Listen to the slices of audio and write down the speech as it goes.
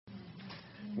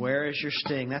Where is your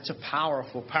sting? That's a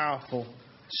powerful, powerful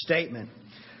statement.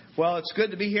 Well, it's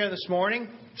good to be here this morning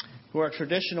for our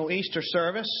traditional Easter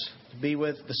service, to be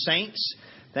with the saints.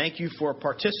 Thank you for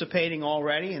participating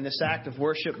already in this act of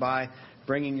worship by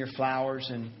bringing your flowers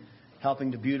and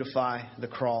helping to beautify the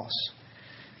cross.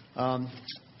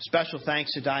 Special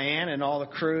thanks to Diane and all the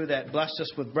crew that blessed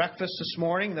us with breakfast this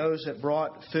morning. Those that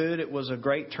brought food, it was a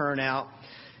great turnout.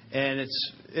 And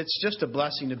it's just a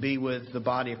blessing to be with the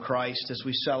body of Christ as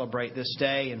we celebrate this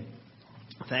day. And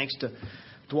thanks to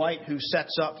Dwight, who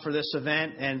sets up for this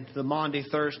event, and the Maundy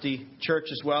Thursday church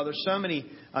as well. There's so many,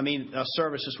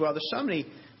 service as well. There's so many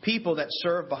people that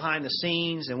serve behind the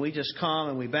scenes, and we just come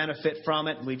and we benefit from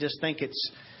it. And we just think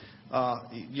it's,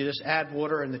 you just add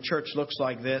water and the church looks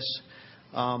like this.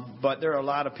 But there are a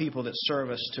lot of people that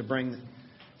serve us to bring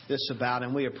this about,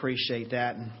 and we appreciate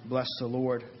that and bless the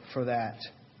Lord for that.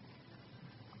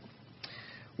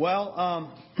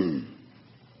 Well,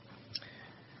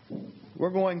 we're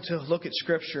going to look at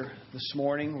Scripture this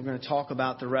morning. We're going to talk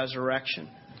about the resurrection,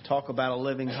 talk about a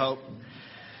living hope.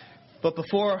 But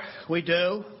before we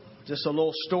do, just a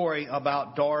little story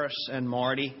about Doris and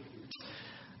Marty.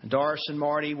 Doris and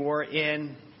Marty were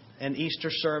in an Easter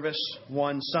service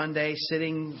one Sunday,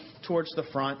 sitting towards the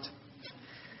front.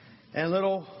 And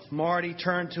little Marty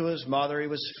turned to his mother. He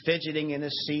was fidgeting in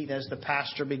his seat as the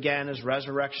pastor began his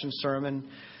resurrection sermon.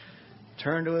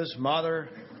 Turned to his mother,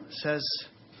 says,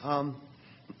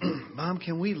 Mom,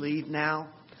 can we leave now?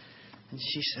 And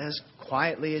she says,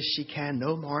 quietly as she can,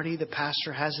 no, Marty, the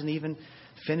pastor hasn't even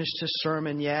finished his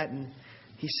sermon yet. And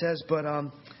he says, but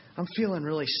I'm feeling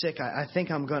really sick. I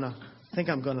think I'm gonna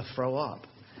throw up.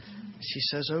 She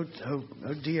says, oh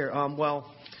dear.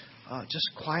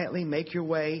 Just quietly make your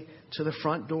way to the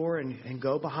front door and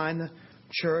go behind the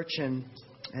church and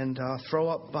throw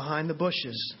up behind the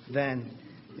bushes then,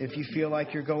 if you feel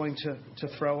like you're going to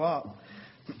throw up.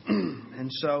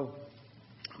 And so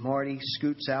Marty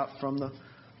scoots out from the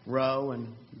row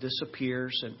and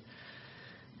disappears. And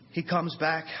he comes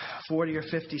back 40 or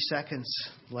 50 seconds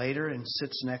later and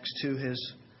sits next to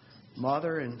his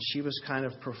mother. And she was kind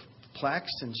of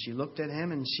perplexed. And she looked at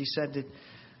him and she said, Did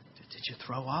you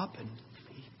throw up? And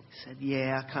he said,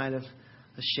 yeah, kind of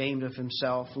ashamed of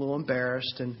himself, a little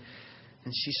embarrassed. And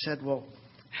she said, well,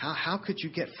 how could you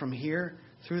get from here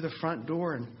through the front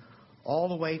door and all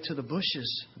the way to the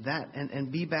bushes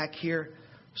and be back here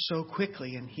so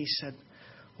quickly? And he said,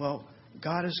 well,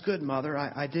 God is good, Mother.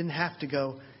 I didn't have to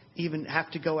go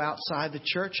outside the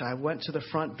church. I went to the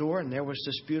front door and there was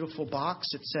this beautiful box.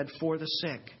 It said, for the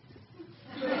sick.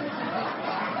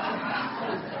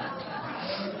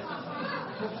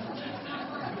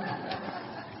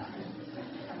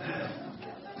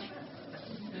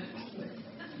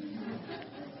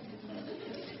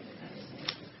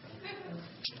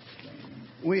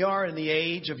 We are in the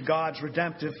age of God's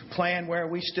redemptive plan where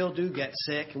we still do get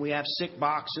sick. And we have sick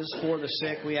boxes for the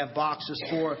sick. We have boxes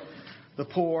for the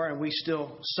poor, and we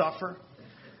still suffer.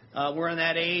 We're in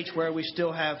that age where we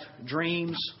still have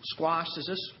dreams squashed.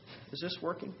 Is this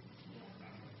working?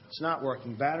 It's not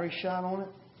working. Battery shot on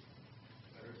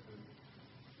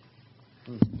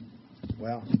it?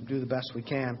 Well, do the best we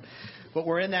can. But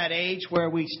we're in that age where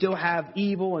we still have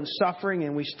evil and suffering,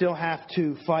 and we still have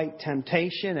to fight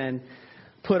temptation and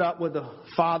put up with the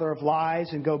father of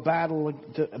lies and go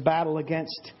battle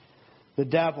against the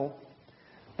devil.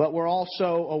 But we're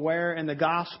also aware in the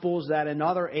Gospels that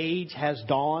another age has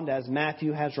dawned, as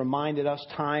Matthew has reminded us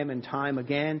time and time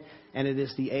again, and it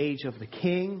is the age of the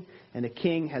King. And the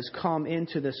King has come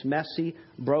into this messy,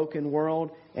 broken world,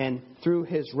 and through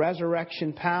His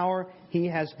resurrection power, He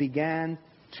has began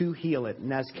to heal it.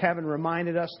 And as Kevin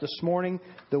reminded us this morning,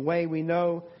 the way we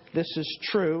know this is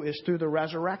true is through the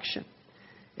resurrection.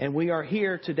 And we are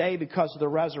here today because of the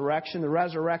resurrection. The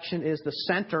resurrection is the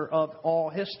center of all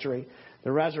history.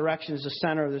 The resurrection is the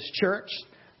center of this church.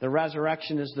 The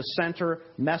resurrection is the center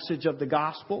message of the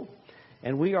gospel.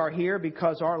 And we are here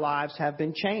because our lives have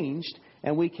been changed.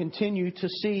 And we continue to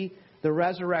see the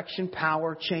resurrection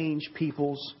power change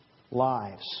people's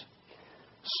lives.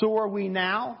 So are we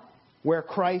now where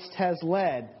Christ has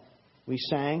led. We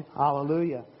sang,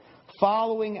 hallelujah.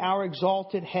 Following our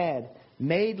exalted head.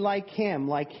 Made like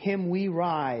Him we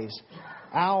rise.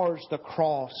 Ours the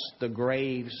cross, the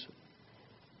graves,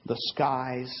 the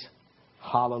skies.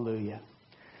 Hallelujah.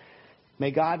 May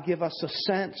God give us a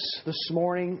sense this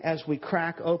morning as we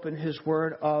crack open His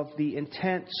Word of the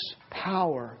intense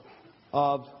power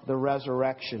of the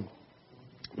resurrection.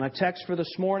 My text for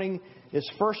this morning is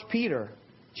 1 Peter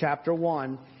chapter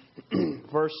 1,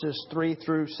 verses 3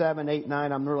 through 7, 8,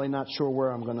 9. I'm really not sure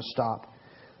where I'm going to stop.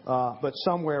 But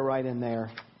somewhere right in there.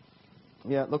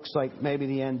 it looks like maybe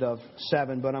the end of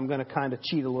 7, but I'm going to kind of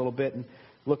cheat a little bit and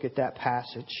look at that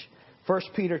passage. 1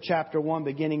 Peter chapter 1,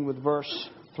 beginning with verse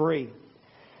 3.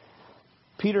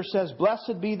 Peter says,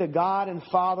 "Blessed be the God and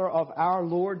Father of our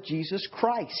Lord Jesus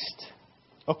Christ.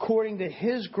 According to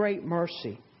His great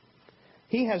mercy,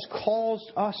 He has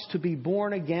caused us to be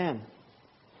born again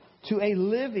to a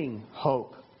living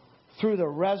hope through the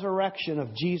resurrection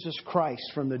of Jesus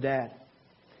Christ from the dead,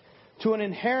 to an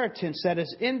inheritance that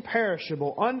is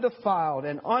imperishable, undefiled,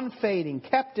 and unfading,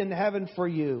 kept in heaven for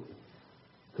you,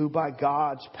 who by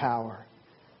God's power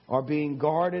are being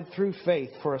guarded through faith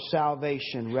for a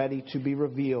salvation ready to be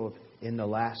revealed in the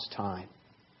last time.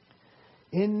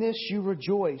 In this you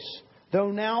rejoice,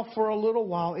 though now for a little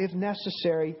while, if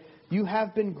necessary, you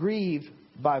have been grieved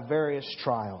by various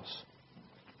trials,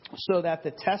 so that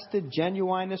the tested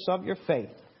genuineness of your faith,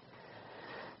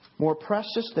 more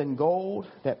precious than gold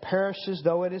that perishes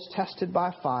though it is tested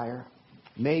by fire,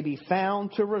 may be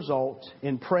found to result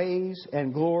in praise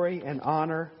and glory and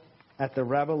honor at the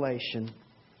revelation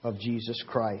of Jesus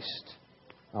Christ."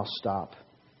 I'll stop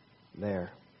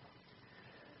there.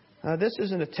 This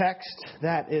isn't a text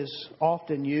that is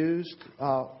often used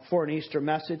for an Easter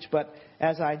message, but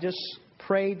as I just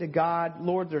prayed to God,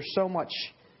 Lord, there's so much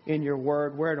in your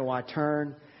word. Where do I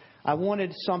turn? I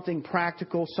wanted something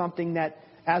practical, something that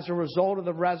as a result of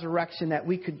the resurrection that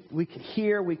we could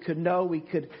hear, we could know, we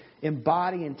could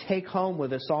embody and take home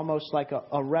with us, almost like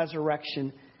a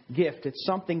resurrection gift. It's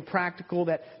something practical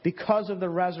that because of the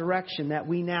resurrection that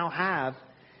we now have,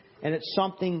 and it's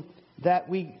something that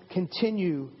we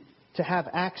continue to have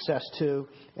access to,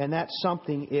 and that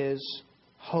something is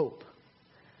hope.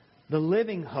 The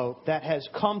living hope that has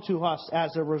come to us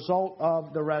as a result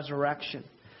of the resurrection.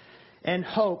 And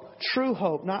hope, true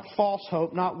hope, not false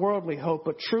hope, not worldly hope,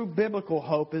 but true biblical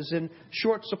hope is in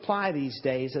short supply these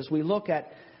days as we look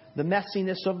at the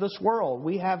messiness of this world.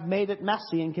 We have made it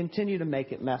messy and continue to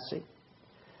make it messy.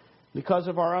 Because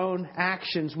of our own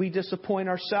actions, we disappoint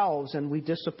ourselves and we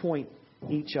disappoint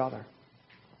each other.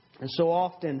 And so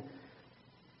often,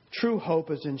 true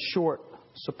hope is in short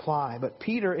supply. But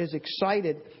Peter is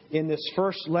excited in this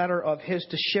first letter of his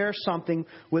to share something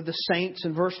with the saints.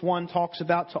 And verse 1 talks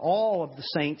about to all of the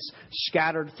saints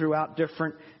scattered throughout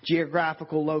different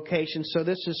geographical locations. So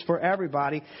this is for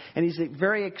everybody. And he's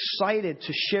very excited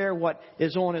to share what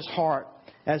is on his heart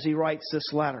as he writes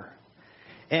this letter.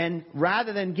 And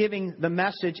rather than giving the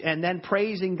message and then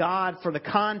praising God for the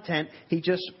content, he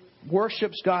just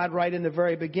worships God right in the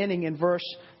very beginning in verse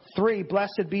 3,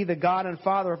 "Blessed be the God and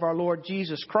Father of our Lord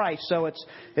Jesus Christ." So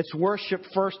it's worship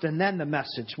first and then the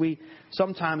message.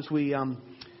 Sometimes we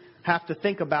have to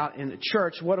think about in the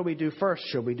church, what do we do first?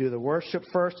 Should we do the worship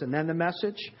first and then the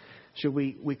message? Should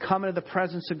we come into the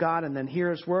presence of God and then hear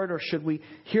His Word? Or should we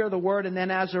hear the Word and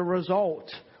then as a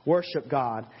result worship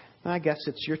God? I guess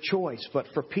it's your choice. But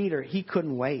for Peter, he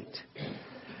couldn't wait,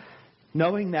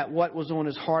 knowing that what was on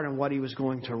his heart and what he was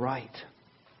going to write.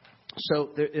 So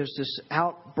there's this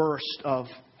outburst of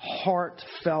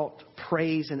heartfelt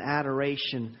praise and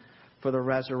adoration for the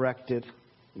resurrected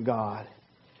God.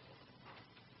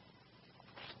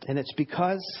 And it's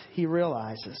because he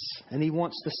realizes, and he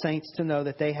wants the saints to know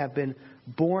that they have been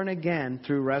born again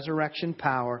through resurrection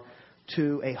power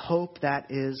to a hope that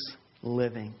is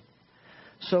living.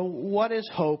 So what is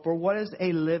hope, or what is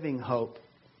a living hope?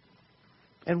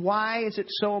 And why is it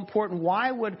so important?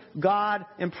 Why would God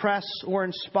impress or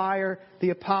inspire the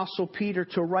Apostle Peter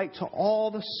to write to all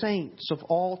the saints of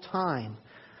all time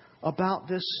about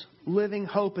this living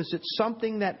hope? Is it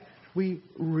something that we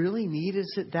really need?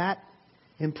 Is it that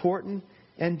important?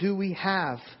 And do we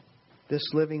have this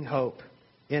living hope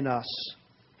in us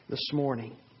this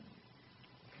morning?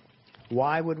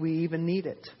 Why would we even need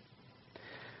it?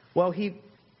 Well, he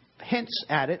hints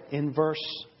at it in verse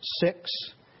 6.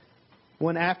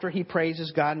 When after he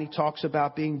praises God and he talks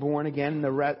about being born again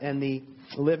and the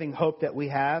living hope that we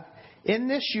have. "In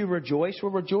this you rejoice." We're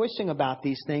rejoicing about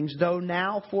these things, though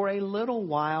now for a little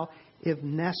while, if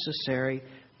necessary,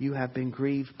 you have been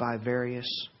grieved by various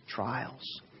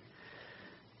trials.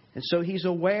 And so he's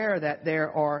aware that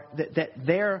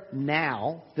they're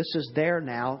now, this is their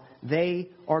now, they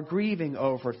are grieving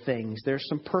over things. There's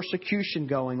some persecution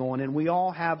going on, and we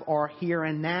all have our here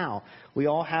and now. We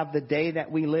all have the day that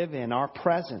we live in, our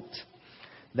present,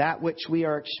 that which we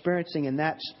are experiencing, and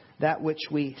that's that which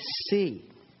we see.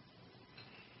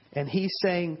 And he's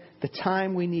saying the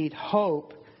time we need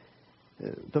hope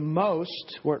the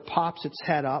most, where it pops its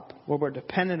head up, where we're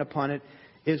dependent upon it,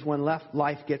 is when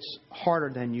life gets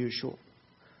harder than usual,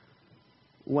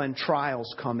 when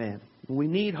trials come in. We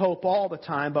need hope all the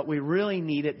time, but we really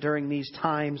need it during these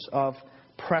times of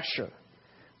pressure.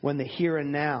 when the here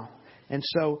and now. And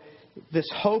so this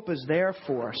hope is there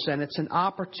for us, and it's an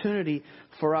opportunity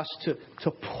for us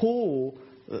to pull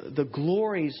the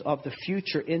glories of the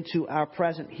future into our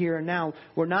present here and now.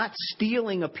 We're not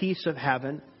stealing a piece of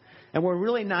heaven, and we're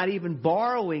really not even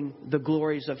borrowing the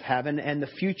glories of heaven and the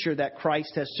future that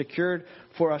Christ has secured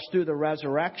for us through the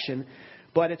resurrection.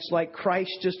 But it's like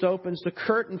Christ just opens the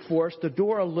curtain for us, the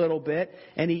door a little bit,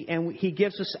 and He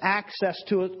gives us access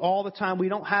to it all the time. We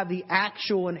don't have the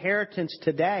actual inheritance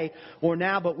today or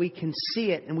now, but we can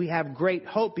see it, and we have great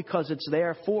hope because it's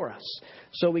there for us.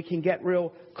 So we can get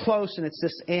real close, and it's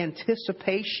this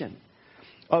anticipation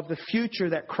of the future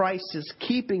that Christ is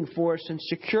keeping for us and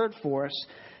secured for us,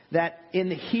 that in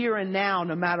the here and now,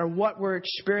 no matter what we're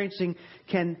experiencing,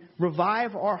 can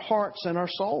revive our hearts and our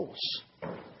souls.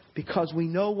 Because we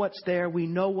know what's there, we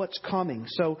know what's coming.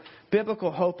 So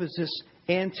biblical hope is this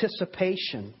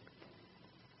anticipation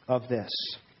of this.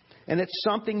 And it's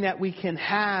something that we can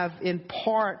have in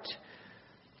part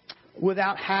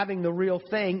without having the real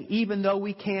thing, even though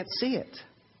we can't see it.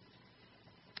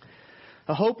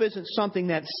 A hope isn't something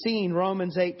that's seen.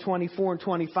 Romans 8:24 and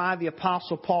 25, the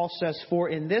Apostle Paul says, "For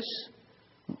in this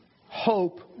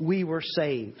hope we were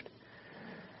saved."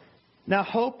 Now,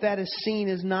 hope that is seen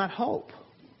is not hope.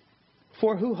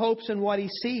 For who hopes in what he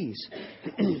sees?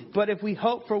 But if we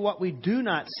hope for what we do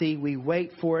not see, we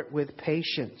wait for it with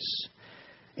patience,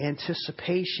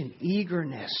 anticipation,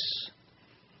 eagerness.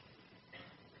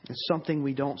 It's something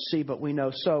we don't see, but we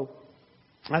know. So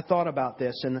I thought about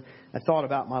this, and I thought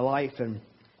about my life.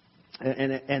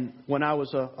 And when I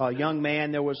was a young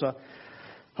man, there was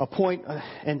a point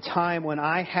in time when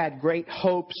I had great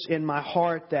hopes in my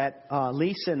heart that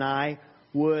Lisa and I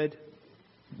would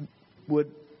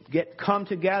come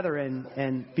together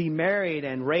and be married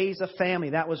and raise a family.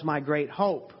 That was my great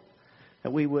hope,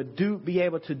 that we would be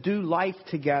able to do life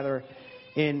together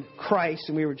in Christ.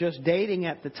 And we were just dating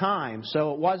at the time,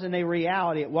 so it wasn't a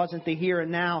reality. It wasn't the here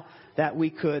and now that we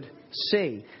could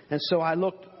see. And so I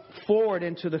looked forward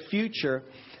into the future.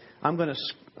 I'm going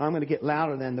to get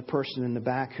louder than the person in the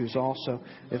back who's also,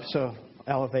 if so,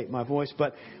 elevate my voice.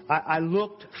 But I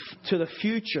looked to the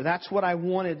future. That's what I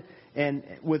wanted, and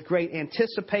with great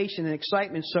anticipation and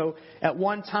excitement. So at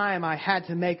one time I had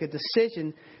to make a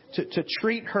decision to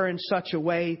treat her in such a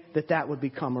way that would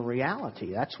become a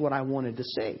reality. That's what I wanted to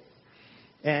see.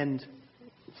 And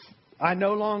I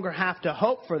no longer have to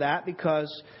hope for that,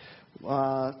 because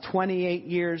 28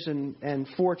 years and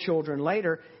 4 children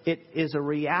later, it is a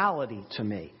reality to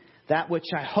me. That which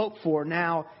I hope for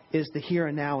now is the here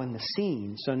and now and the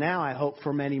seen. So now I hope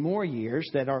for many more years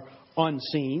that are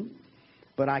unseen,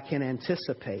 but I can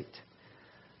anticipate.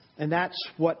 And that's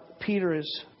what Peter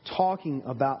is talking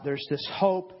about. There's this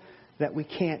hope that we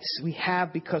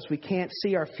have because we can't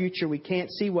see our future. We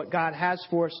can't see what God has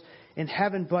for us in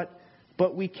heaven,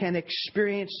 but we can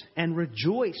experience and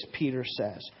rejoice, Peter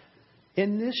says.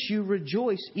 In this you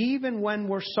rejoice, even when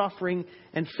we're suffering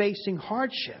and facing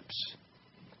hardships,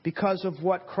 because of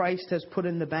what Christ has put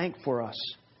in the bank for us,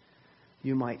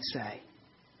 you might say.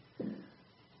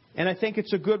 And I think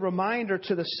it's a good reminder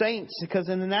to the saints, because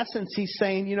in essence he's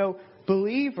saying,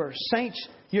 believers, saints,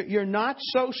 you're not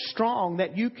so strong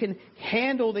that you can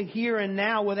handle the here and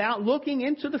now without looking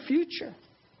into the future,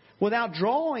 without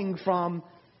drawing from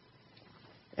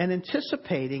and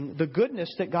anticipating the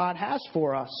goodness that God has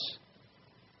for us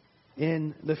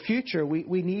in the future.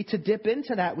 We need to dip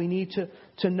into that. We need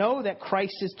to know that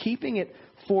Christ is keeping it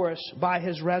for us by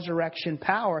His resurrection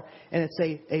power, and it's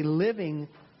a living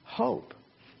hope.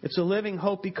 It's a living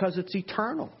hope because it's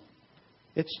eternal.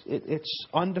 It's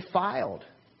undefiled.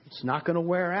 It's not going to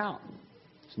wear out.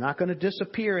 It's not going to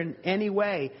disappear in any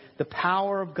way. The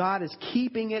power of God is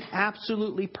keeping it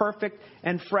absolutely perfect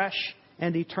and fresh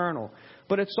and eternal.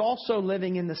 But it's also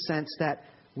living in the sense that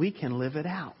we can live it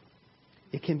out.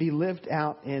 It can be lived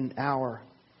out in our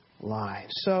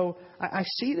lives. So I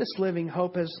see this living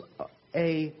hope as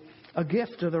a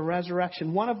gift of the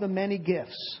resurrection. One of the many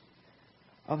gifts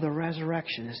of the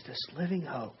resurrection is this living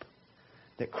hope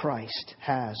that Christ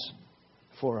has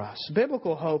for us.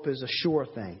 Biblical hope is a sure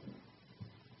thing.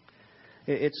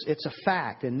 It's a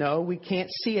fact. And no, we can't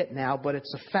see it now, but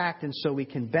it's a fact, and so we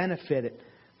can benefit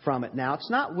from it now. It's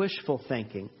not wishful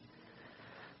thinking.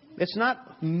 It's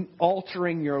not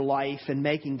altering your life and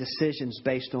making decisions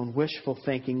based on wishful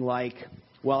thinking like,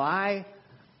 well,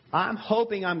 I'm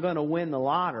hoping I'm going to win the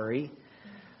lottery,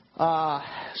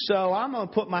 so I'm going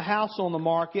to put my house on the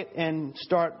market and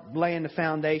start laying the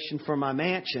foundation for my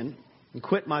mansion and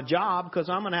quit my job because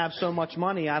I'm going to have so much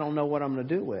money I don't know what I'm going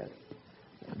to do with.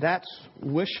 That's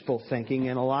wishful thinking,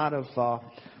 and a lot of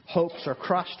hopes are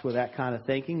crushed with that kind of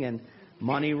thinking, and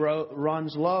Money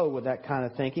runs low with that kind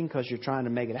of thinking because you're trying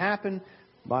to make it happen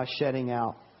by shedding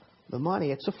out the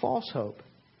money. It's a false hope.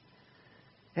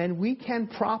 And we can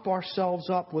prop ourselves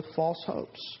up with false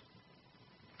hopes.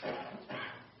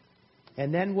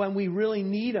 And then when we really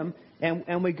need them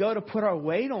and we go to put our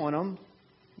weight on them,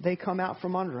 they come out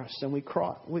from under us and we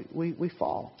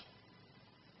fall.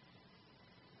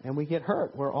 And we get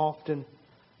hurt. We're often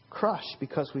crushed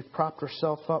because we've propped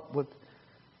ourselves up with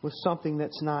something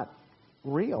that's not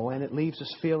real, and it leaves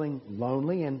us feeling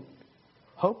lonely and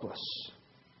hopeless.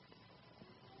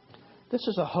 This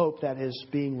is a hope that is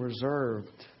being reserved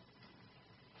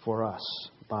for us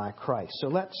by Christ. So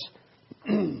let's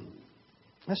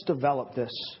develop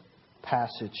this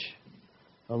passage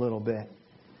a little bit.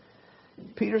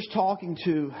 Peter's talking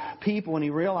to people, and he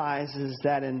realizes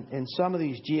that in some of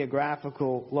these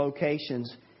geographical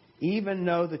locations, even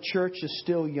though the church is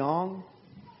still young,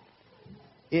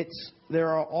 there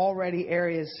are already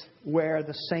areas where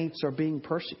the saints are being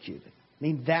persecuted. I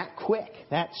mean, that quick,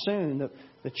 that soon,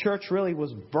 the church really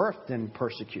was birthed in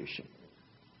persecution.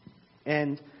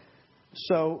 And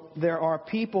so there are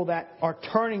people that are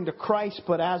turning to Christ,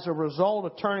 but as a result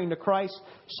of turning to Christ,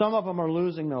 some of them are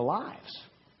losing their lives.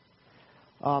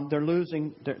 They're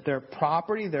losing their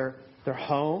property, their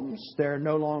homes. They're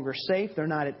no longer safe. They're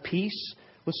not at peace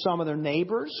with some of their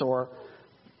neighbors or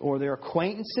their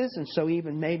acquaintances. And so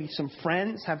even maybe some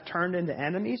friends have turned into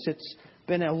enemies. It's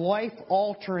been a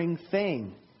life-altering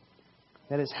thing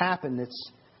that has happened.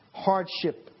 It's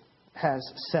hardship has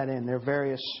set in. There are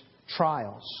various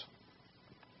trials.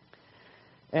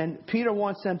 And Peter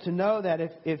wants them to know that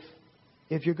if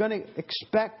you're going to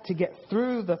expect to get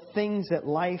through the things that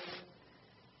life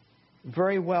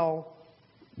very well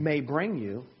may bring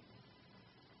you.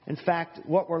 In fact,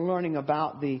 what we're learning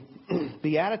about the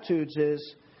Beatitudes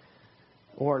is,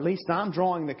 or at least I'm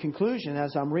drawing the conclusion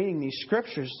as I'm reading these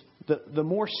scriptures, the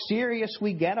more serious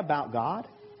we get about God,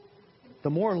 the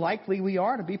more likely we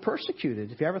are to be persecuted.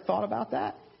 Have you ever thought about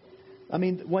that? I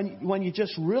mean, when you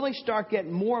just really start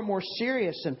getting more and more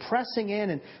serious and pressing in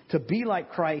and to be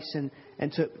like Christ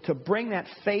and to bring that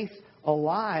faith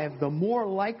alive, the more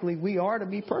likely we are to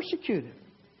be persecuted.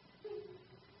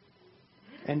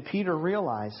 And Peter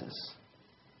realizes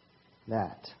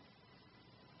that.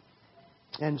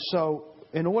 And so,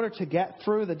 in order to get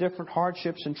through the different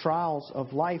hardships and trials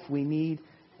of life, we need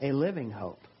a living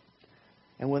hope.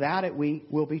 And without it,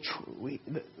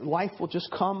 life will just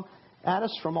come at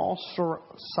us from all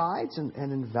sides and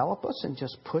envelop us and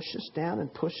just push us down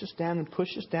and push us down and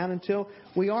push us down until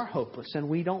we are hopeless and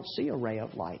we don't see a ray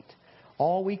of light.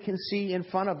 All we can see in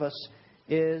front of us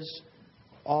is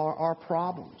our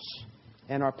problems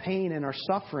and our pain and our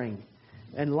suffering.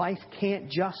 And life can't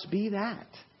just be that.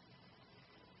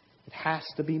 It has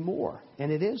to be more.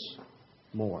 And it is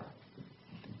more.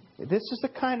 This is the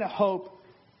kind of hope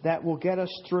that will get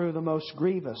us through the most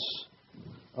grievous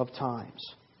of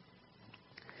times.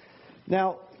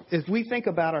 Now, if we think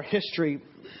about our history,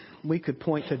 we could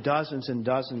point to dozens and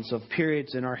dozens of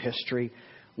periods in our history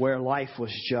where life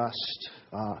was just,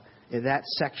 that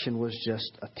section was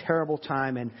just a terrible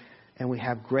time, and we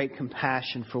have great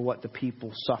compassion for what the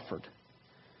people suffered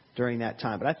during that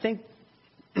time. But I think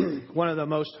one of the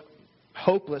most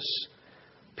hopeless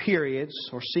periods,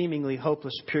 or seemingly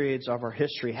hopeless periods of our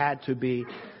history, had to be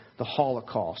the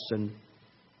Holocaust. And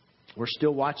we're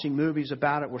still watching movies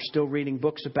about it. We're still reading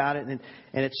books about it. And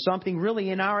it's something really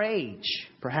in our age.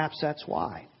 Perhaps that's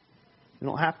why. We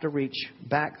don't have to reach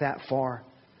back that far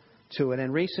to it.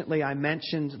 And recently I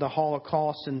mentioned the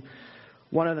Holocaust, and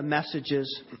one of the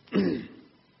messages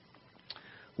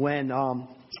when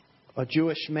a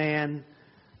Jewish man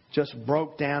just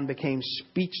broke down, became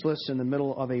speechless in the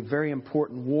middle of a very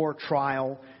important war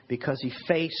trial because he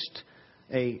faced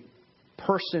a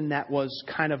person that was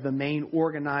kind of the main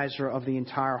organizer of the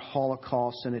entire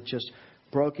Holocaust, and it just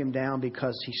broke him down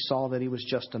because he saw that he was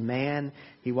just a man.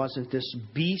 He wasn't this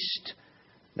beast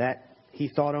that he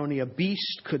thought only a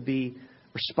beast could be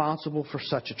responsible for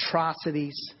such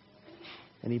atrocities.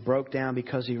 And he broke down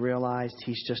because he realized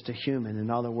he's just a human. In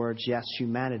other words, yes,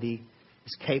 humanity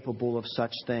is capable of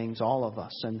such things, all of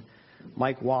us. And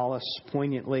Mike Wallace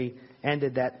poignantly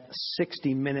ended that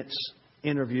 60 minutes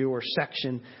interview or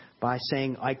section by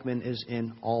saying Eichmann is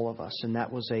in all of us. And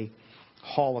that was a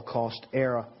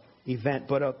Holocaust-era event.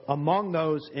 But among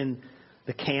those in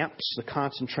the camps, the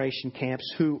concentration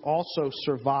camps, who also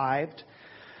survived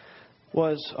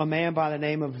was a man by the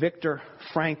name of Viktor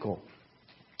Frankl.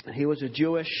 He was a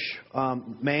Jewish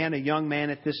man, a young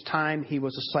man at this time. He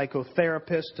was a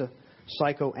psychotherapist, a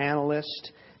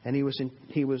psychoanalyst, and he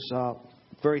was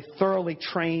very thoroughly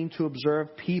trained to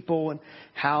observe people and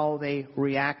how they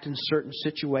react in certain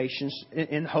situations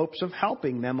in hopes of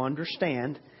helping them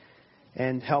understand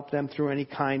and help them through any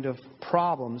kind of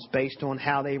problems based on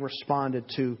how they responded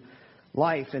to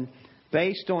life. And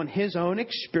based on his own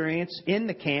experience in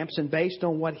the camps and based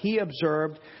on what he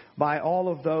observed by all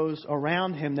of those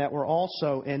around him that were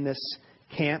also in this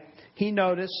camp, he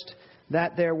noticed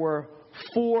that there were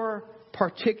 4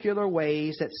 particular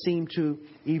ways that seemed to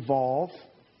evolve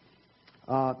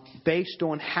based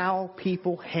on how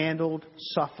people handled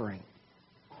suffering.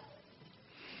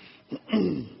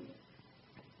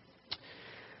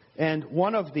 And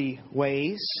one of the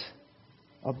ways,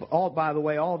 by the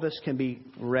way, all of this can be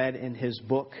read in his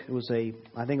book.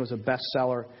 I think it was a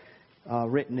bestseller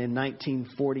written in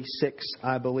 1946,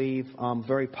 I believe.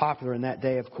 Very popular in that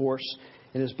day, of course,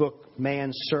 in his book,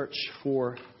 Man's Search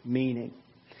for Meaning.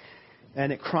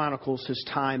 And it chronicles his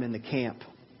time in the camp.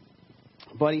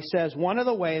 But he says one of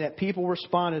the ways that people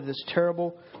responded to this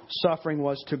terrible suffering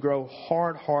was to grow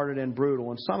hard-hearted and brutal.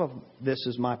 And some of this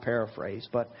is my paraphrase,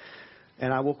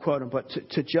 and I will quote him, but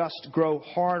to just grow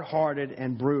hard-hearted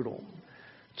and brutal.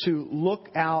 To look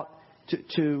out,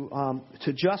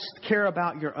 to just care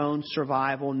about your own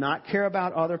survival, not care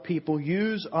about other people,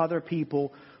 use other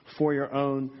people for your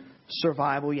own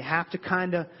survival. You have to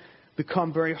kind of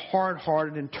become very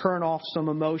hard-hearted and turn off some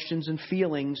emotions and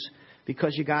feelings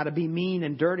because you got to be mean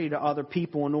and dirty to other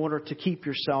people in order to keep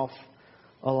yourself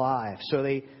alive. So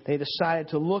they decided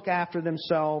to look after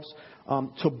themselves,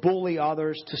 to bully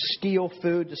others, to steal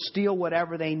food, to steal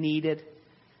whatever they needed,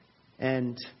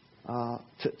 and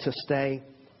to stay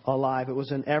alive. It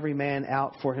was an every man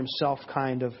out for himself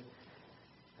kind of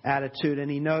attitude.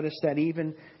 And he noticed that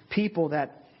even people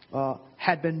that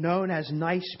had been known as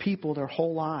nice people their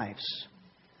whole lives,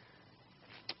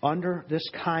 under this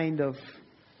kind of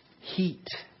heat,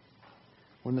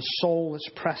 when the soul is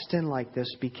pressed in like this,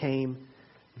 became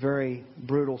very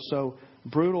brutal. So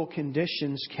brutal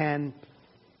conditions can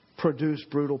produce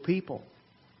brutal people.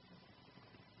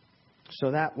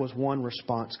 So that was one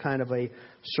response, kind of a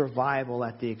survival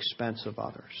at the expense of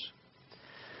others.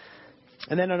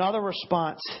 And then another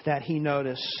response that he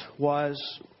noticed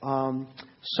was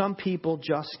some people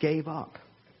just gave up.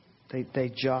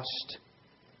 They just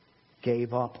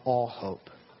gave up all hope.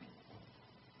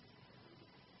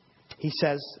 He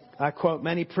says, I quote,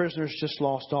 many prisoners just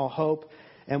lost all hope,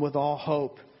 and with all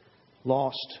hope,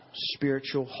 lost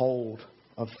spiritual hold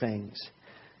of things.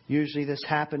 Usually this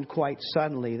happened quite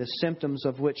suddenly, the symptoms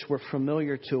of which were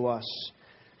familiar to us,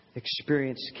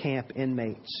 experienced camp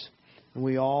inmates. And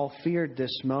we all feared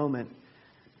this moment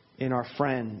in our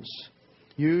friends.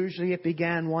 Usually it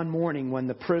began one morning when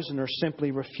the prisoner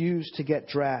simply refused to get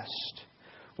dressed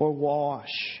or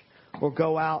wash or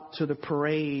go out to the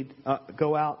parade,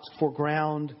 go out for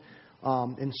ground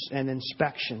and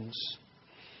inspections.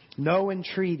 No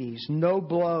entreaties, no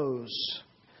blows,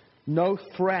 no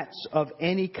threats of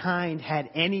any kind had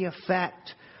any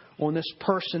effect on this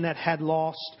person that had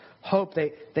lost hope.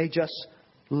 They just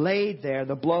laid there.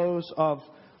 The blows of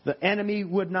the enemy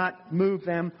would not move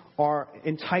them, or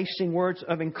enticing words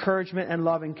of encouragement and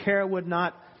love and care would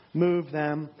not move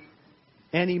them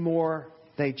anymore.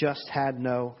 They just had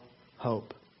no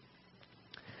hope.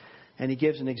 And he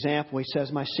gives an example. He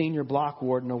says, my senior block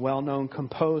warden, a well-known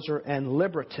composer and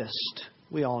librettist.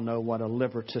 We all know what a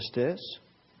librettist is.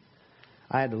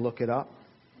 I had to look it up.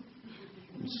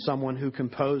 Someone who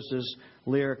composes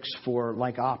lyrics for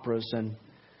like operas and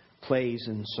plays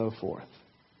and so forth.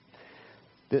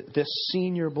 This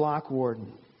senior block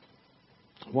warden,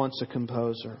 once a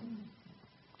composer,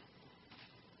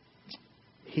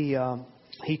 he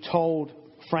told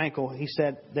Frankel, he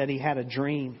said that he had a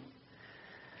dream.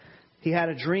 He had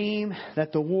a dream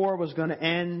that the war was going to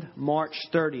end March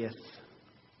 30th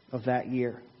of that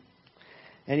year.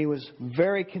 And he was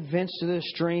very convinced of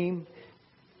this dream,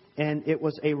 and it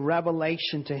was a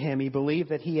revelation to him. He believed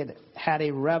that he had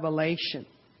a revelation.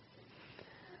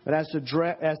 But as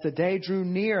the day drew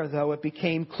near, though, it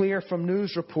became clear from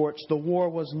news reports the war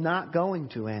was not going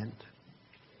to end.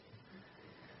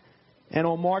 And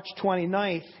on March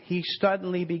 29th, he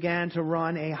suddenly began to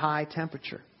run a high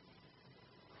temperature.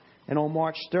 And on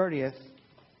March 30th,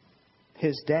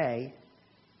 his day,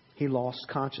 he lost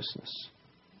consciousness.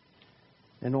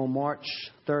 And on March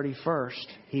 31st,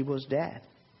 he was dead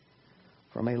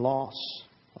from a loss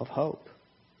of hope.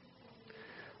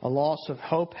 A loss of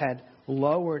hope had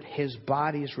lowered his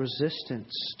body's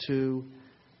resistance to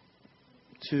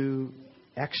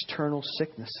external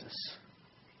sicknesses,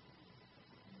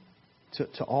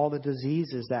 to all the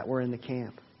diseases that were in the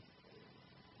camp.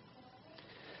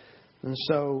 And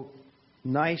so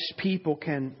nice people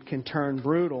can turn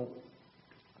brutal.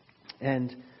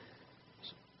 And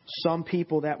some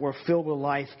people that were filled with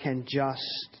life can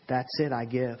just, that's it, I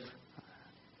give.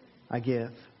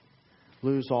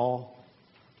 Lose all,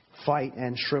 fight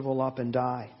and shrivel up and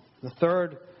die. The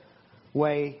third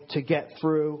way to get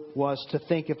through was to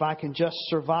think, if I can just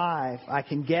survive, I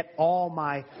can get all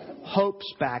my hopes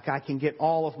back. I can get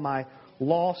all of my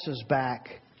losses back.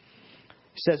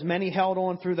 He says many held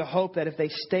on through the hope that if they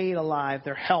stayed alive,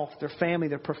 their health, their family,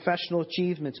 their professional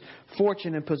achievements,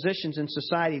 fortune and positions in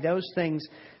society, those things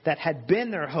that had been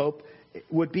their hope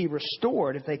would be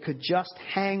restored if they could just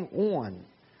hang on.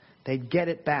 They'd get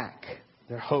it back,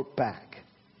 their hope back.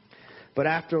 But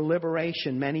after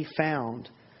liberation, many found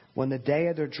when the day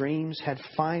of their dreams had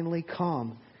finally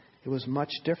come, it was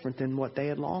much different than what they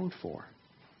had longed for.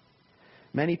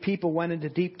 Many people went into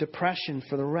deep depression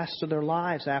for the rest of their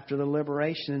lives after the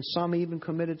liberation, and some even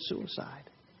committed suicide.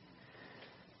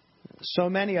 So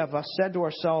many of us said to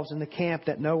ourselves in the camp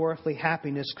that no earthly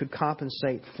happiness could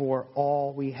compensate for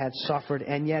all we had suffered,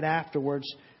 and yet afterwards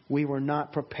we were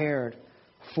not prepared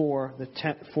for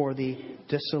the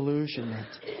disillusionment.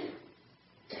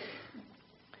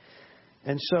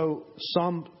 And so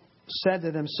some said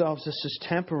to themselves, this is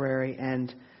temporary,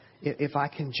 and if I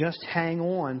can just hang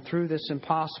on through this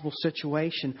impossible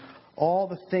situation, all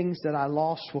the things that I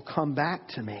lost will come back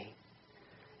to me,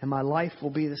 and my life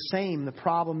will be the same. The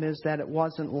problem is that it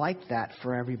wasn't like that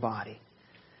for everybody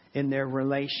in their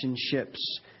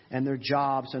relationships and their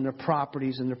jobs and their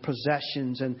properties and their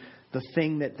possessions and the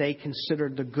thing that they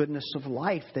considered the goodness of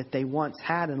life that they once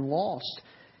had and lost.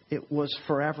 It was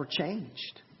forever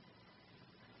changed.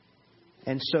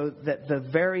 And so that the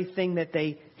very thing that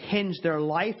they hinged their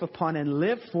life upon and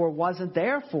lived for wasn't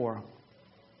there for them.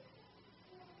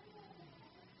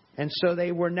 And so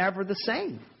they were never the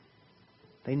same.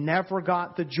 They never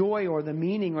got the joy or the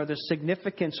meaning or the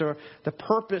significance or the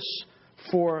purpose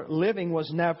for living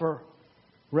was never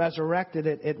resurrected.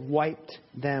 It wiped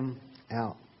them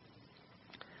out.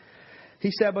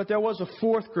 He said, but there was a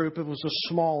fourth group. It was the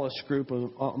smallest group,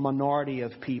 a minority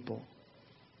of people.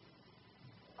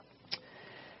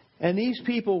 And these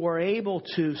people were able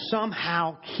to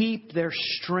somehow keep their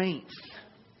strength,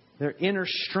 their inner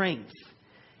strength.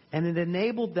 And it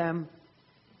enabled them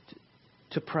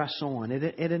to press on.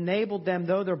 It enabled them,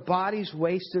 though their bodies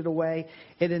wasted away,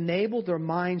 it enabled their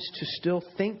minds to still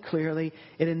think clearly.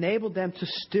 It enabled them to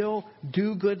still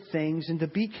do good things and to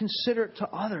be considerate to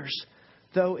others,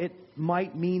 though it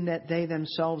might mean that they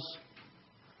themselves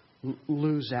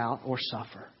lose out or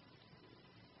suffer.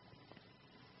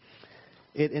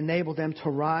 It enabled them to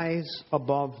rise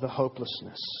above the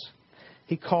hopelessness.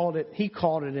 He called it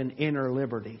an inner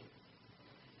liberty.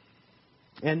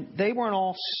 And they weren't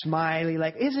all smiley,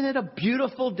 like, isn't it a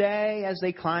beautiful day, as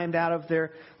they climbed out of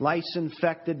their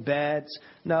lice-infected beds.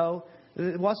 No,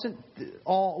 it wasn't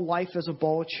all life as a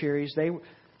bowl of cherries. They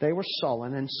were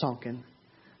sullen and sunken.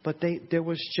 But there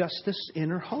was just this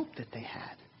inner hope that they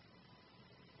had.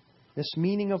 This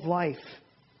meaning of life.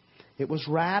 It was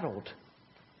rattled.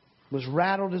 It was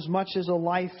rattled as much as a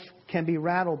life can be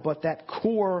rattled, but that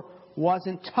core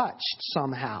wasn't touched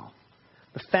somehow.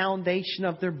 The foundation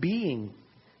of their being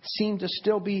seemed to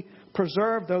still be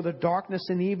preserved, though the darkness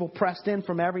and evil pressed in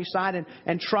from every side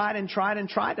and tried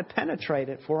to penetrate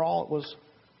it for all it was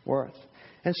worth.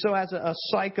 And so as a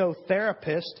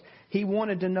psychotherapist, he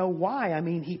wanted to know why. I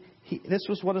mean, this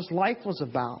was what his life was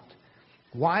about.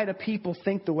 Why do people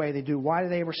think the way they do? Why do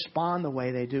they respond the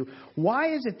way they do?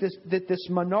 Why is it that this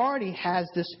minority has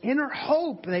this inner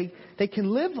hope? They can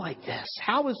live like this.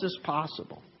 How is this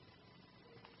possible?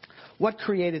 What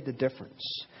created the difference?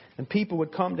 And people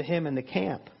would come to him in the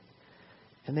camp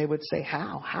and they would say,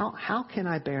 How can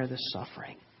I bear this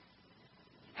suffering?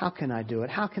 How can I do it?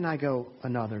 How can I go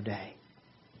another day?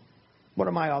 What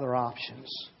are my other options?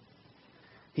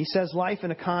 He says life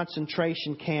in a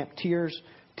concentration camp tears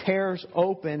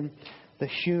open the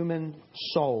human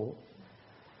soul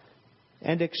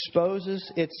and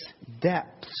exposes its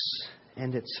depths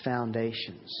and its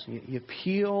foundations. You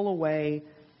peel away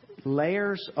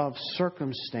layers of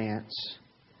circumstance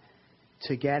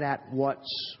to get at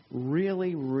what's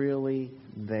really, really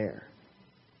there.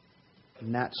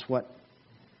 And that's what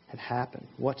had happened.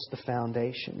 What's the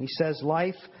foundation? He says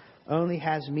life only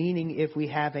has meaning if we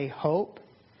have a hope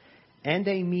and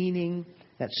a meaning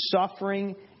that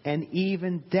suffering and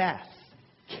even death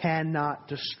cannot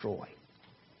destroy.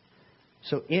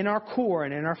 So in our core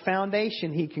and in our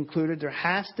foundation, he concluded, there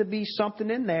has to be something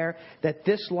in there that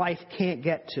this life can't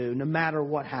get to, no matter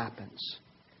what happens.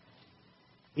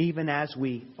 Even as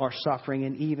we are suffering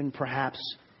and even perhaps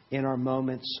in our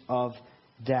moments of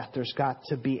death. There's got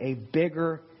to be a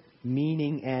bigger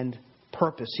meaning and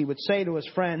purpose. He would say to his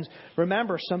friends,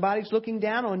 remember, somebody's looking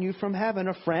down on you from heaven,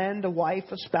 a friend, a wife,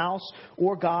 a spouse,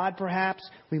 or God perhaps.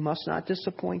 We must not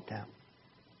disappoint them.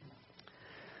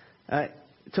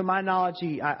 To my knowledge,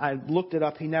 I looked it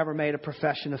up. He never made a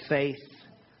profession of faith.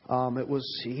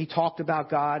 He talked about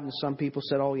God, and some people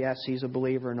said, oh, yes, he's a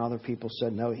believer, and other people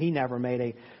said, no, he never made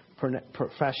a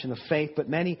profession of faith. But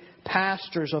many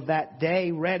pastors of that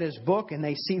day read his book, and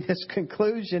they see this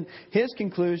conclusion. His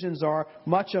conclusions are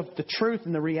much of the truth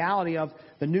and the reality of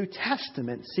the New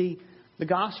Testament. See, the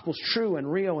gospel's true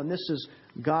and real, and this is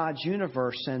God's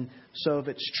universe. And so if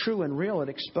it's true and real, it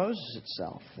exposes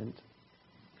itself. And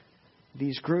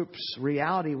these groups'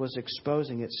 reality was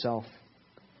exposing itself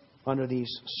under these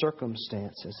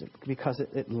circumstances because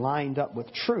it lined up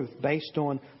with truth based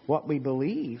on what we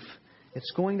believe.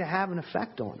 It's going to have an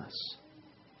effect on us.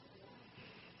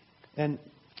 And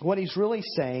what he's really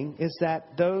saying is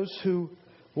that those who,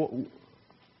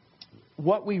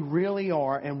 what we really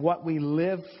are and what we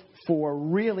live for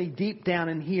really deep down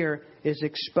in here is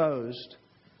exposed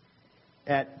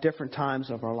at different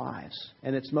times of our lives.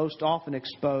 And it's most often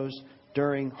exposed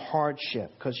during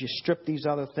hardship because you strip these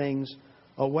other things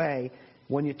away.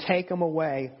 When you take them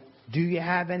away, do you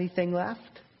have anything left?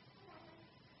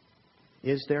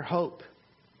 Is there hope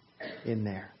in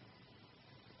there?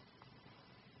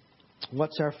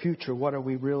 What's our future? What are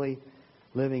we really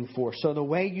living for? So the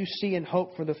way you see and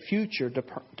hope for the future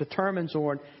determines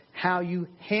on how you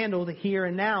handle the here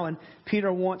and now. And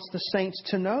Peter wants the saints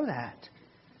to know that.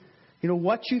 You know,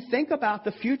 what you think about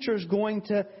the future is going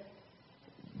to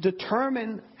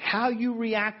determine how you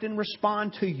react and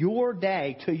respond to your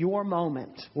day, to your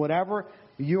moment. Whatever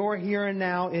your here and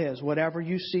now is, whatever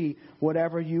you see,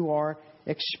 whatever you are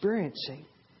experiencing.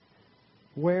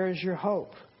 Where is your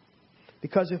hope?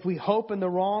 Because if we hope in the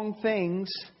wrong things,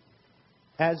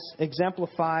 as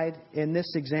exemplified in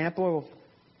this example of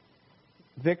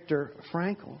Viktor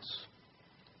Frankl's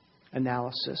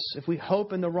analysis, if we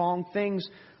hope in the wrong things,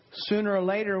 sooner or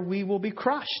later we will be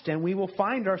crushed and we will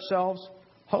find ourselves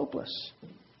hopeless.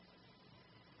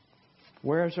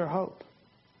 Where is our hope?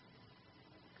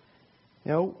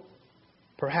 You know,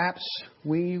 perhaps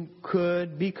we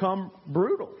could become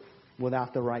brutal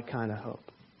without the right kind of hope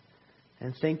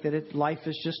and think that life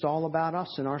is just all about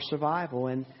us and our survival,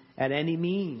 and at any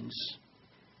means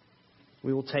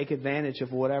we will take advantage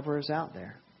of whatever is out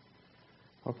there.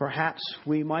 Or perhaps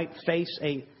we might face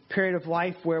a period of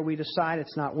life where we decide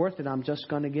it's not worth it, I'm just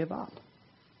going to give up.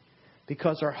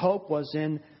 Because our hope was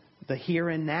in the here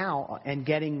and now and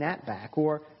getting that back.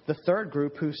 Or the third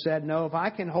group who said, no, if I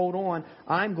can hold on,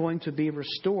 I'm going to be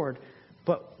restored.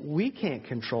 But we can't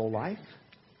control life.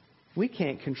 We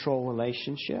can't control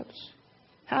relationships.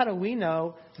 How do we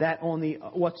know that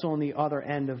what's on the other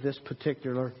end of this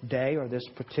particular day or this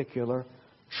particular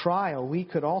trial? We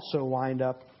could also wind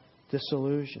up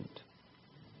disillusioned.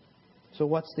 So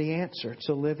what's the answer? It's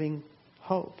a living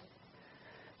hope.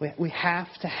 We have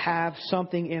to have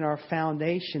something in our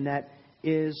foundation that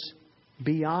is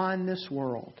beyond this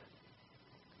world,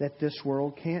 that this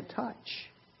world can't touch.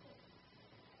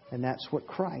 And that's what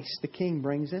Christ, the King,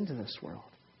 brings into this world.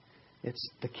 It's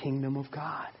the kingdom of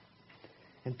God.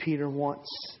 And Peter wants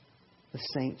the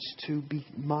saints to be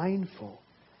mindful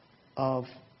of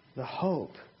the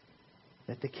hope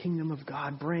that the kingdom of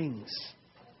God brings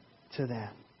to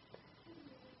them.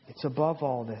 It's above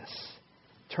all this.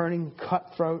 Turning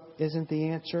cutthroat isn't the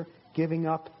answer. Giving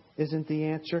up isn't the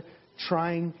answer.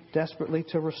 Trying desperately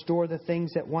to restore the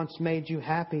things that once made you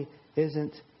happy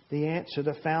isn't the answer.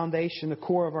 The foundation, the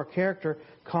core of our character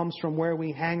comes from where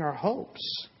we hang our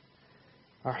hopes.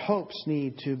 Our hopes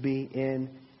need to be in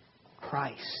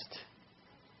Christ,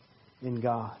 in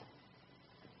God.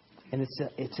 And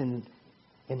it's an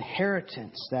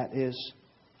inheritance that is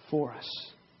for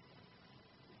us.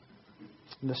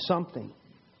 And the something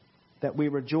that we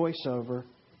rejoice over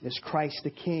is Christ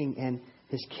the King and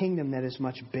His kingdom that is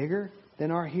much bigger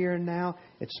than our here and now.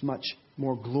 It's much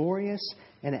more glorious,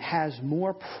 and it has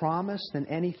more promise than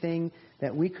anything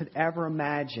that we could ever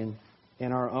imagine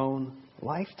in our own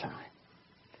lifetime.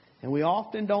 And we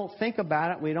often don't think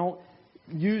about it. We don't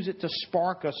use it to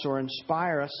spark us or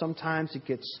inspire us. Sometimes it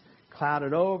gets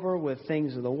clouded over with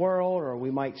things of the world, or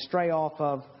we might stray off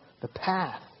of the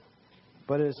path.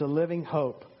 But it is a living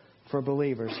hope for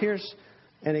believers. Here's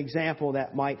an example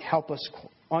that might help us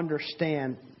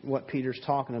understand what Peter's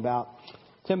talking about.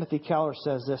 Timothy Keller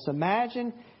says this: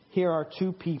 imagine here are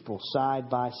two people side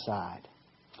by side.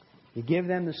 You give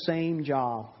them the same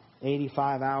job,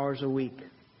 85 hours a week.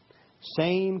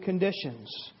 Same conditions.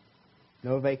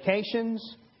 No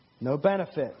vacations, no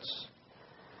benefits.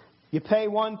 You pay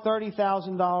one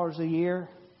 $30,000 a year.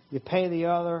 You pay the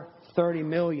other $30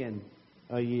 million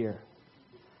a year.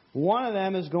 One of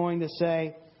them is going to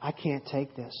say, I can't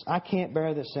take this. I can't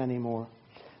bear this anymore.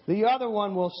 The other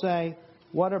one will say,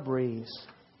 what a breeze.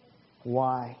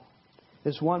 Why?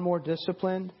 Is one more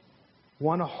disciplined?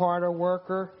 One a harder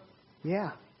worker?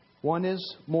 Yeah. One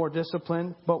is more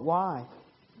disciplined, but why?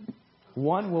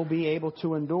 One will be able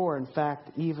to endure, in fact,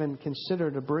 even consider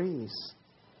it a breeze.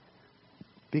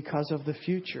 Because of the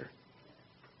future.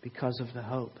 Because of the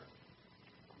hope.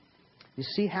 You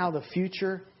see how the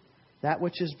future, that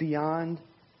which is beyond,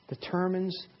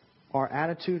 determines our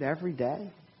attitude every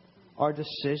day? Our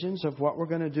decisions of what we're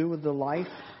going to do with the life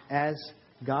as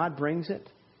God brings it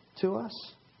to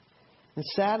us? And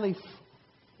sadly,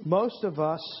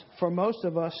 for most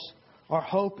of us, our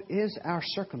hope is our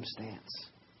circumstance.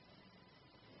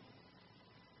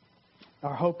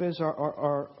 Our hope is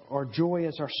our joy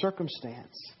is our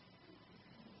circumstance.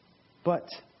 But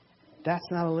that's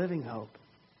not a living hope.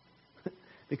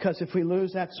 Because if we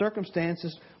lose that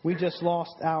circumstances, we just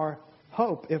lost our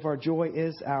hope if our joy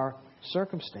is our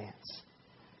circumstance.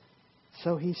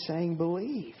 So he's saying,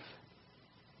 believe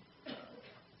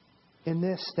in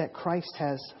this that Christ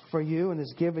has for you and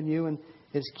has given you and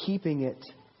is keeping it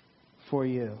for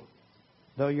you,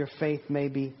 though your faith may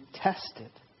be tested.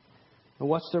 And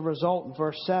what's the result in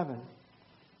verse 7?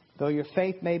 Though your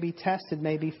faith may be tested,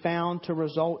 may be found to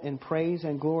result in praise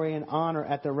and glory and honor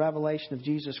at the revelation of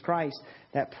Jesus Christ.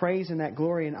 That praise and that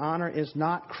glory and honor is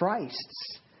not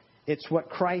Christ's. It's what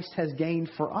Christ has gained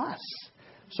for us.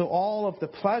 So all of the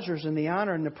pleasures and the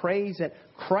honor and the praise that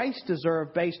Christ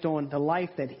deserved based on the life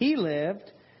that He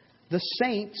lived, the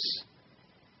saints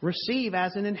receive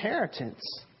as an inheritance.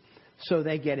 So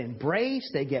they get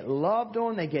embraced, they get loved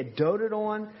on, they get doted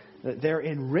on. They're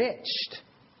enriched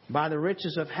by the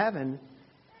riches of heaven,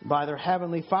 by their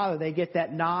Heavenly Father. They get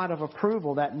that nod of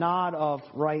approval, that nod of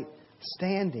right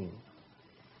standing.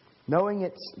 Knowing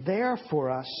it's there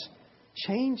for us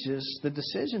changes the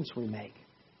decisions we make.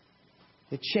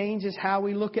 It changes how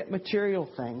we look at material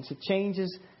things. It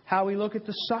changes how we look at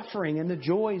the suffering and the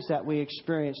joys that we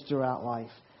experience throughout life.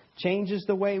 Changes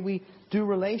the way we do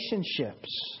relationships.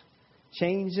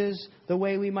 Changes the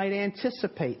way we might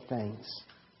anticipate things.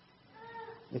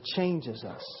 It changes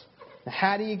us. Now,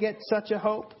 how do you get such a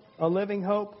hope, a living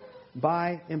hope?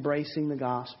 By embracing the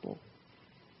gospel.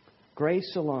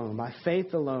 Grace alone, by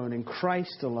faith alone, in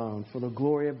Christ alone, for the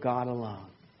glory of God alone.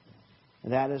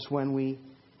 And that is when we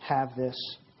have this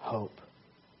hope.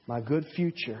 My good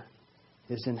future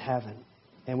is in heaven.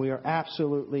 And we are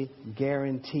absolutely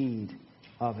guaranteed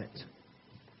of it.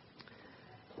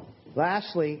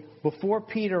 Lastly, before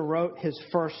Peter wrote his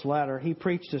first letter, he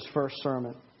preached his first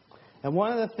sermon. And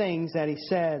one of the things that he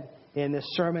said in this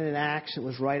sermon in Acts, it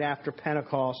was right after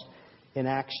Pentecost, in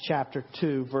Acts chapter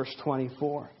 2, verse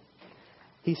 24.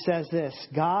 He says this,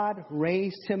 God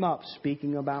raised him up,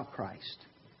 speaking about Christ.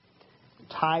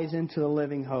 Ties into the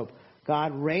living hope.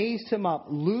 God raised him up,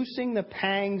 loosing the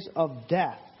pangs of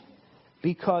death,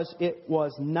 because it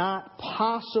was not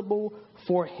possible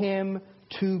for him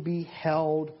to be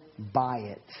held by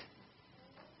it.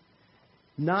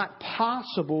 Not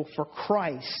possible for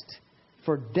Christ,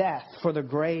 for death, for the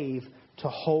grave, to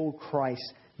hold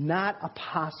Christ. Not a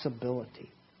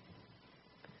possibility.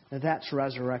 Now that's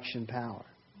resurrection power.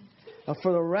 Now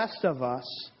for the rest of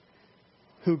us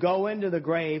who go into the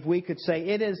grave, we could say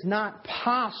it is not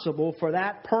possible for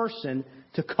that person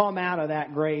to come out of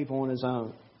that grave on his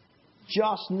own.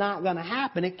 Just not going to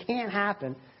happen. It can't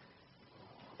happen.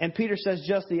 And Peter says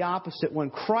just the opposite. When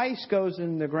Christ goes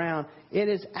in the ground, it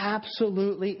is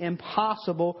absolutely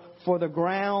impossible for the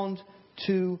ground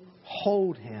to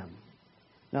hold Him.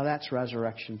 Now that's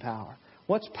resurrection power.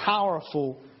 What's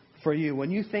powerful for you? When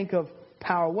you think of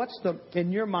power,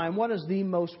 in your mind, what is the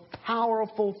most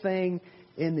powerful thing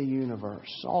in the universe?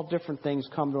 All different things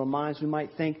come to our minds. We might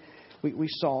think we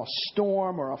saw a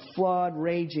storm or a flood,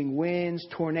 raging winds,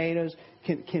 tornadoes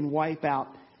can wipe out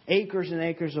acres and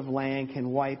acres of land, can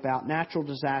wipe out natural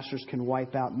disasters, can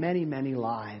wipe out many, many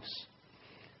lives.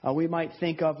 We might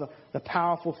think of the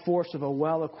powerful force of a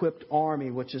well-equipped army,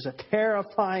 which is a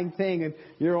terrifying thing, and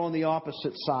you're on the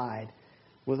opposite side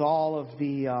with all of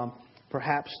the,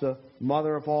 perhaps the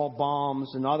mother of all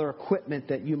bombs and other equipment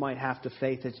that you might have to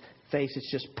face.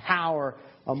 It's just power.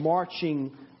 A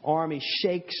marching army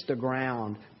shakes the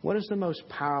ground. What is the most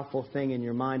powerful thing in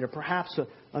your mind? Or perhaps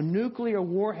a nuclear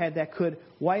warhead that could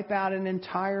wipe out an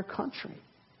entire country,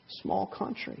 small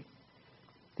country.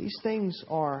 These things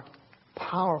are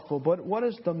powerful, but what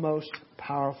is the most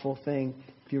powerful thing,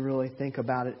 if you really think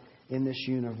about it, in this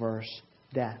universe?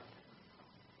 Death.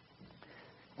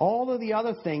 All of the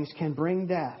other things can bring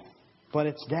death, but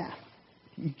it's death.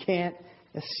 You can't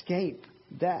escape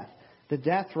death. The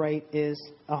death rate is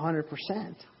 100%,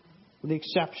 with the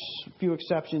few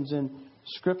exceptions in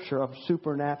Scripture of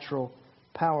supernatural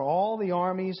power. All the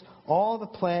armies, all the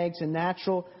plagues and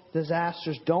natural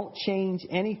disasters don't change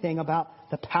anything about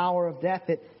the power of death.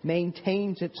 It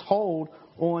maintains its hold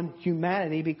on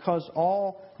humanity because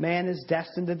all man is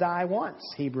destined to die once,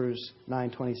 Hebrews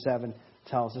 9:27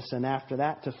 tells us, and after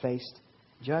that to face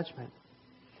judgment.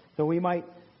 So we might,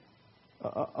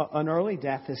 an early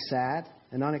death is sad,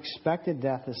 an unexpected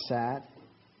death is sad,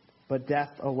 but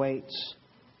death awaits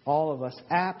all of us.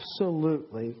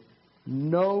 Absolutely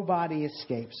nobody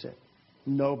escapes it.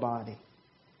 Nobody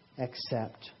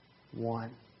except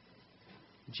one.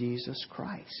 Jesus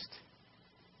Christ.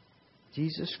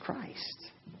 Jesus Christ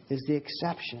is the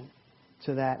exception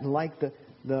to that. And like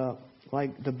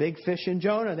the big fish in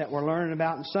Jonah that we're learning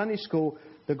about in Sunday school,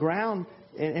 the ground,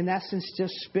 in essence,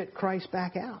 just spit Christ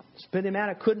back out. Spit him out.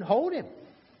 It couldn't hold him.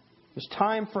 It was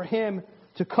time for him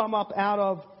to come up out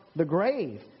of the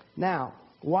grave. Now,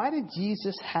 why did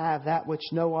Jesus have that which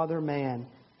no other man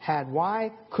had?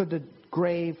 Why could the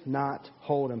grave not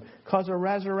hold him? Because of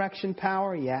resurrection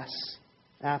power? Yes,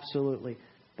 absolutely.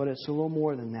 But it's a little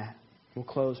more than that. We'll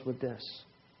close with this.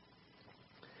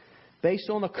 Based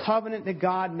on the covenant that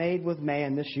God made with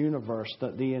man, this universe,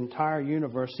 the entire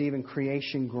universe, even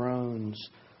creation groans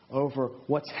over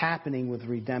what's happening with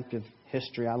redemptive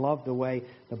history. I love the way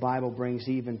the Bible brings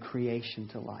even creation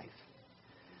to life.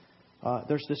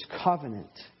 There's this covenant.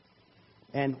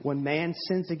 And when man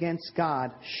sins against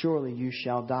God, surely you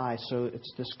shall die. So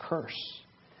it's this curse.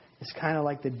 It's kind of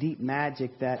like the deep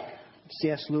magic that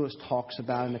C.S. Lewis talks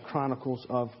about in the Chronicles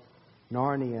of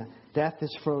Narnia. Death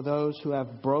is for those who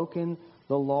have broken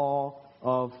the law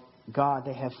of God.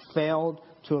 They have failed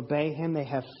to obey Him. They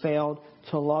have failed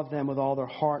to love them with all their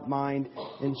heart, mind,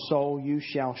 and soul. You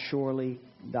shall surely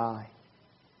die.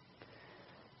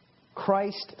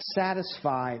 Christ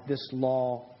satisfied this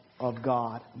law of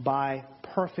God by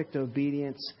perfect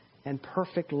obedience and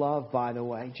perfect love, by the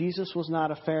way. Jesus was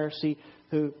not a Pharisee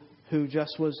who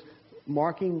just was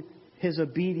marking his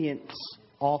obedience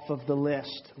off of the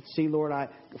list. See, Lord,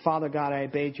 Father God, I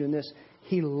obeyed you in this.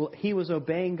 He was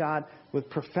obeying God with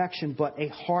perfection, but a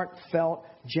heartfelt,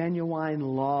 genuine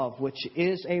love, which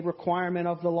is a requirement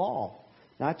of the law.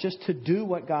 Not just to do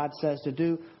what God says to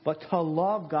do, but to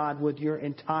love God with your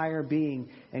entire being.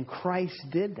 And Christ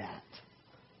did that.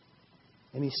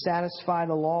 And He satisfied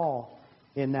the law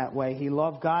in that way. He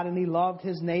loved God and He loved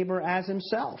His neighbor as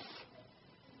Himself.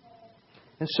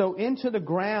 And so into the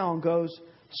ground goes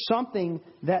something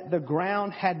that the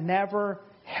ground had never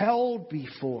held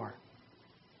before.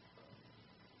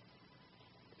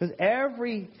 Because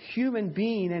every human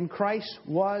being, and Christ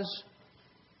was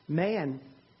man,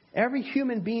 every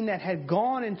human being that had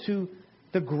gone into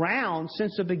the ground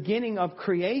since the beginning of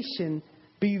creation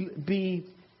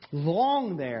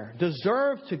belonged there,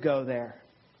 deserved to go there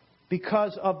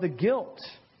because of the guilt,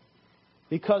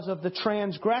 because of the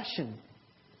transgression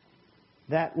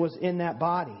that was in that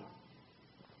body.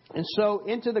 And so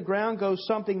into the ground goes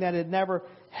something that had never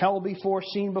held before,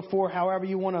 seen before, however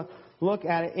you want to look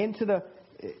at it.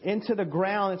 Into the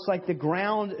ground, it's like the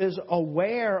ground is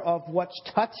aware of what's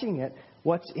touching it,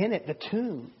 what's in it, the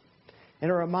tomb.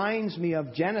 And it reminds me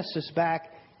of Genesis back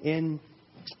in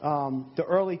the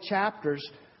early chapters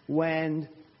when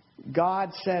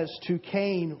God says to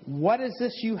Cain, "What is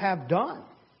this you have done?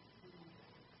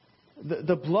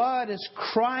 The blood is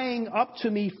crying up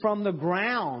to me from the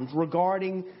ground,"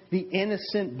 regarding the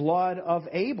innocent blood of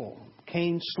Abel.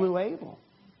 Cain slew Abel.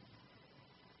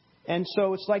 And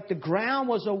so it's like the ground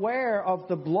was aware of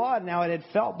the blood. Now, it had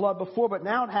felt blood before, but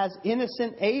now it has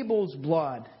innocent Abel's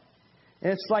blood.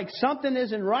 And it's like something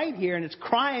isn't right here, and it's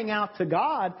crying out to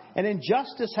God, and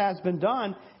injustice has been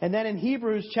done. And then in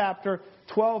Hebrews chapter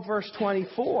 12, verse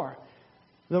 24,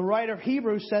 the writer of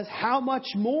Hebrews says, "How much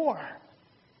more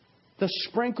the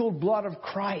sprinkled blood of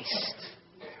Christ?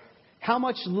 How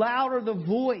much louder the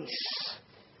voice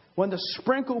when the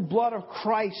sprinkled blood of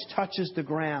Christ touches the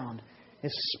ground?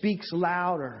 It speaks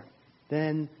louder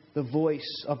than the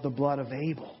voice of the blood of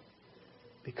Abel,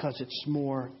 because it's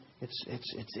more,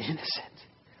 it's innocent."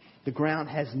 The ground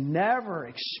has never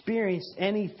experienced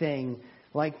anything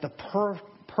like the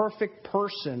perfect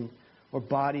person or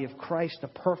body of Christ, the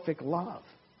perfect love.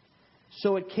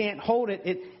 So it can't hold it.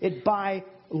 It by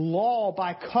law,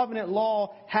 by covenant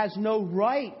law, has no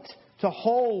right to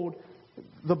hold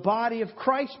the body of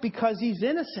Christ because He's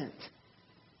innocent.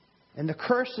 And the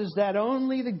curse is that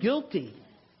only the guilty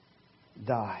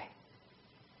die.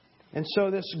 And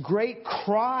so this great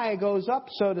cry goes up,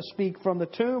 so to speak, from the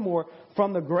tomb or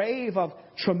from the grave of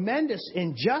tremendous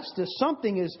injustice.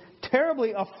 Something is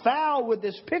terribly afoul with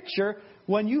this picture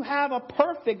when you have a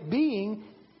perfect being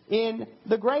in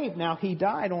the grave. Now, He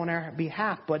died on our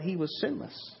behalf, but He was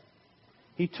sinless.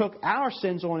 He took our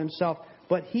sins on Himself,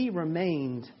 but He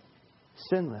remained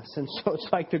sinless. And so it's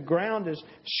like the ground is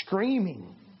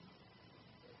screaming.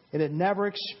 It had never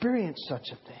experienced such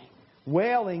a thing.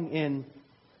 Wailing in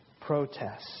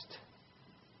protest.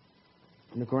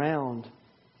 And the ground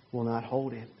will not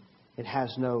hold it. It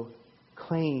has no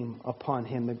claim upon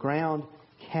Him. The ground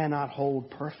cannot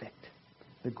hold perfect.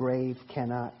 The grave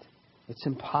cannot. It's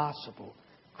impossible.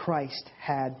 Christ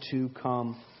had to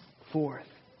come forth.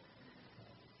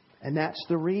 And that's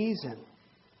the reason.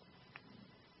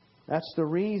 That's the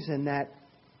reason that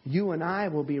you and I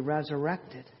will be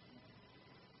resurrected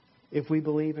if we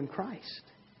believe in Christ.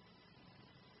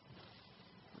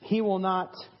 He will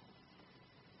not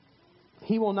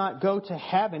go to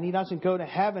heaven. He doesn't go to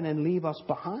heaven and leave us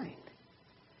behind.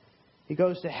 He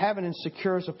goes to heaven and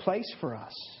secures a place for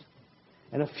us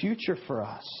and a future for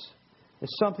us.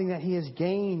 It's something that He has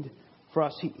gained for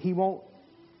us. He won't.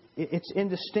 It's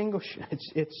indistinguishable.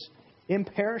 It's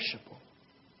imperishable.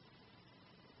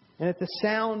 And at the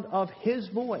sound of His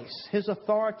voice, His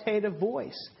authoritative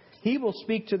voice, He will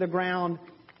speak to the ground,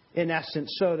 in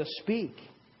essence, so to speak.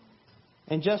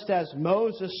 And just as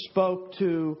Moses spoke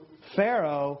to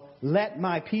Pharaoh, "Let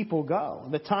my people go,"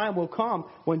 the time will come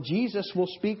when Jesus will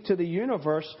speak to the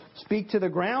universe, speak to the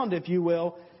ground, if you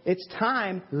will. It's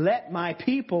time, let my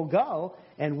people go,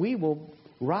 and we will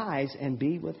rise and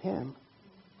be with Him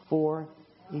for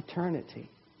eternity.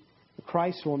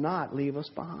 Christ will not leave us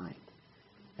behind.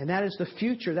 And that is the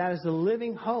future, that is the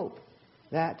living hope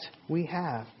that we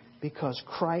have, because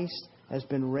Christ has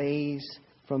been raised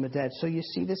from the dead. So you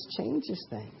see, this changes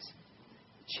things.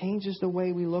 It changes the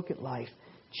way we look at life.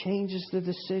 Changes the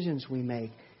decisions we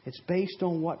make. It's based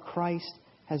on what Christ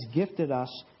has gifted us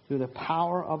through the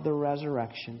power of the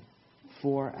resurrection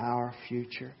for our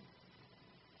future.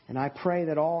 And I pray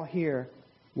that all here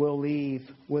will leave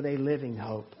with a living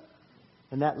hope.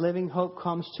 And that living hope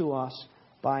comes to us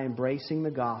by embracing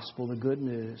the gospel, the good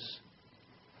news.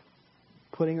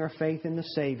 Putting our faith in the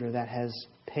Savior that has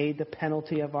paid the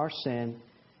penalty of our sin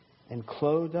and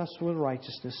clothed us with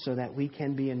righteousness so that we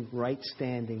can be in right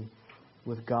standing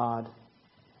with God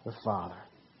the Father.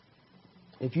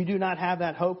 If you do not have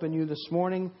that hope in you this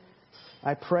morning,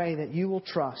 I pray that you will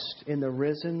trust in the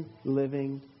risen,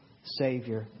 living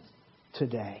Savior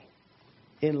today.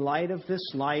 In light of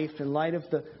this life, in light of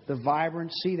the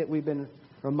vibrancy that we've been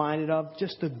reminded of,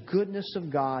 just the goodness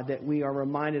of God that we are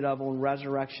reminded of on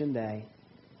Resurrection Day,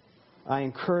 I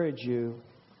encourage you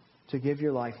to give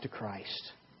your life to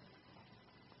Christ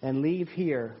and leave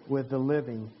here with the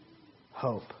living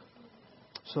hope.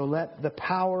 So let the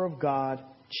power of God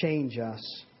change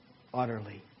us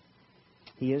utterly.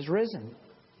 He is risen.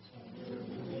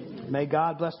 May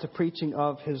God bless the preaching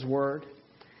of His Word.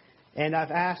 And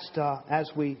I've asked, as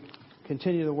we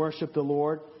continue to worship the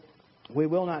Lord, we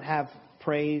will not have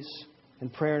praise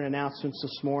and prayer and announcements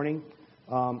this morning.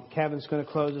 Kevin's going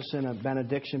to close us in a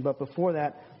benediction. But before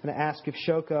that, I'm going to ask if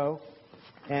Shoko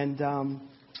and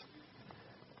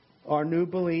our new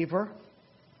believer,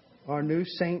 our new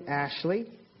Saint Ashley,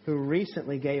 who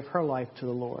recently gave her life to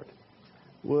the Lord,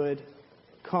 would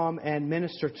come and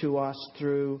minister to us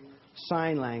through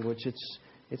sign language.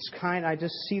 I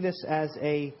just see this as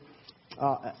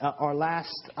our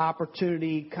last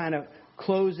opportunity, kind of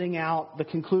closing out the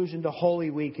conclusion to Holy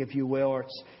Week, if you will. Or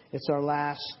it's our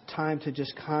last time to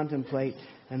just contemplate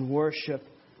and worship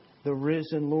the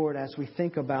risen Lord as we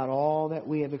think about all that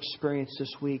we have experienced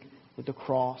this week with the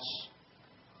cross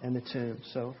and the tomb.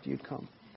 So if you'd come.